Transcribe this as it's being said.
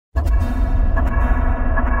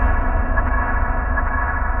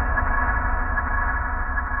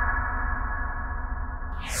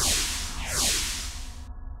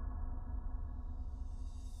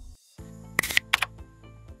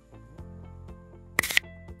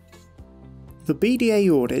The BDA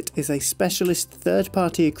Audit is a specialist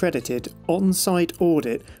third-party accredited on-site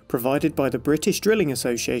audit provided by the British Drilling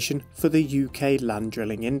Association for the UK land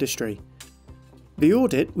drilling industry. The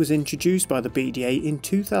audit was introduced by the BDA in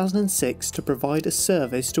 2006 to provide a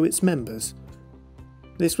service to its members.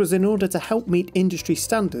 This was in order to help meet industry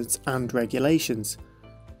standards and regulations.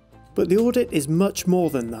 But the audit is much more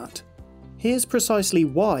than that. Here's precisely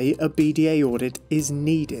why a BDA audit is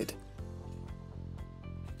needed.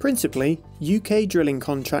 Principally, UK drilling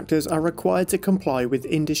contractors are required to comply with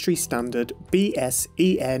industry standard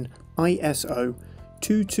BSEN ISO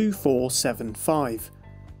 22475.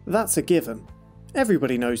 That's a given.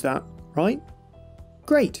 Everybody knows that, right?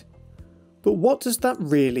 Great. But what does that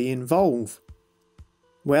really involve?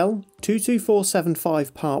 Well,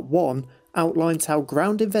 22475 Part 1 outlines how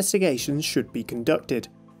ground investigations should be conducted.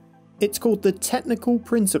 It's called the Technical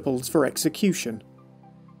Principles for Execution.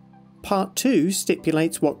 Part 2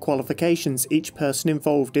 stipulates what qualifications each person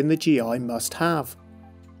involved in the GI must have.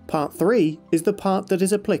 Part 3 is the part that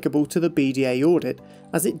is applicable to the BDA audit,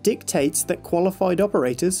 as it dictates that qualified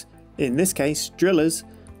operators, in this case drillers,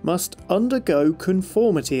 must undergo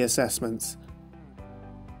conformity assessments.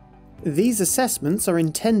 These assessments are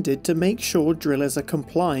intended to make sure drillers are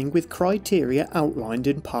complying with criteria outlined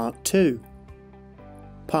in Part 2.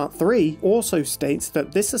 Part 3 also states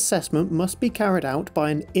that this assessment must be carried out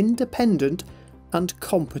by an independent and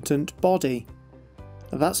competent body.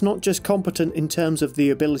 That's not just competent in terms of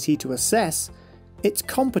the ability to assess, it's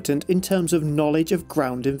competent in terms of knowledge of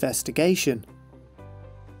ground investigation.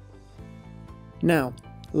 Now,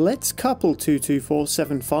 let's couple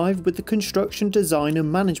 22475 with the Construction Design and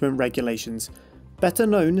Management Regulations, better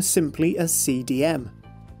known simply as CDM.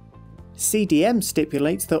 CDM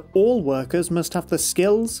stipulates that all workers must have the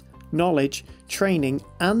skills, knowledge, training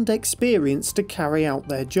and experience to carry out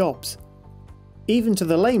their jobs. Even to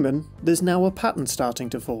the layman, there's now a pattern starting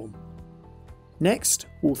to form. Next,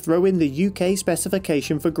 we'll throw in the UK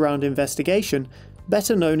Specification for Ground Investigation,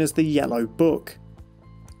 better known as the Yellow Book.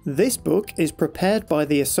 This book is prepared by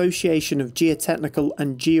the Association of Geotechnical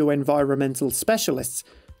and Geoenvironmental Specialists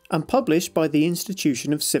and published by the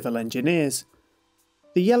Institution of Civil Engineers.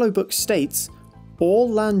 The Yellow Book states, all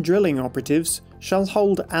land drilling operatives shall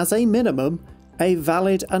hold as a minimum a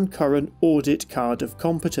valid and current audit card of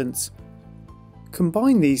competence.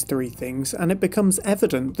 Combine these three things and it becomes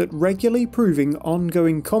evident that regularly proving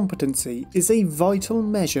ongoing competency is a vital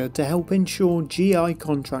measure to help ensure GI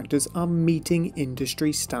contractors are meeting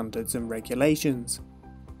industry standards and regulations.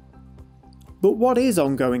 But what is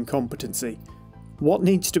ongoing competency? What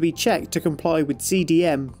needs to be checked to comply with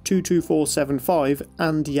CDM 22475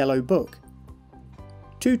 and Yellow Book?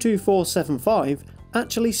 22475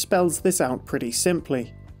 actually spells this out pretty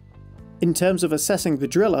simply. In terms of assessing the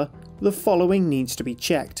driller, the following needs to be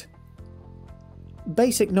checked.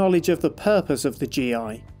 Basic knowledge of the purpose of the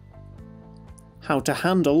GI. How to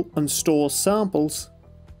handle and store samples.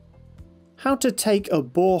 How to take a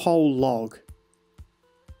borehole log.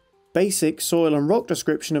 Basic soil and rock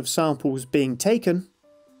description of samples being taken.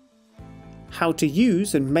 How to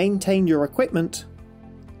use and maintain your equipment.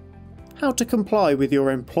 How to comply with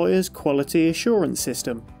your employer's quality assurance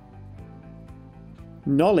system.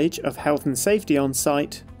 Knowledge of health and safety on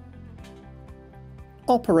site.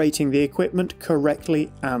 Operating the equipment correctly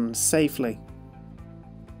and safely.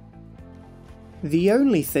 The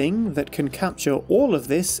only thing that can capture all of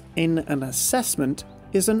this in an assessment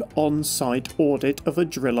is an on-site audit of a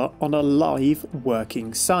driller on a live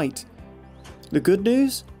working site. The good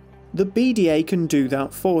news? The BDA can do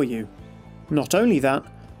that for you. Not only that,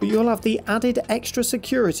 but you'll have the added extra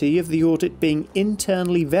security of the audit being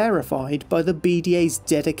internally verified by the BDA's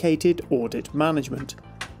dedicated audit management.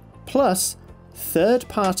 Plus,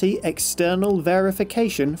 third-party external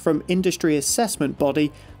verification from industry assessment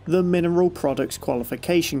body, the Mineral Products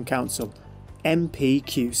Qualification Council,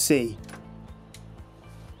 MPQC.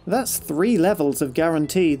 That's 3 levels of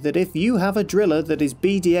guarantee that if you have a driller that is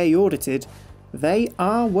BDA audited, they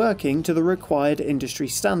are working to the required industry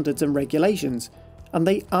standards and regulations, and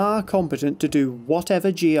they are competent to do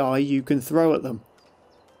whatever GI you can throw at them.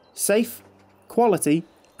 Safe, quality,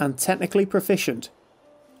 and technically proficient.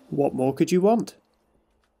 What more could you want?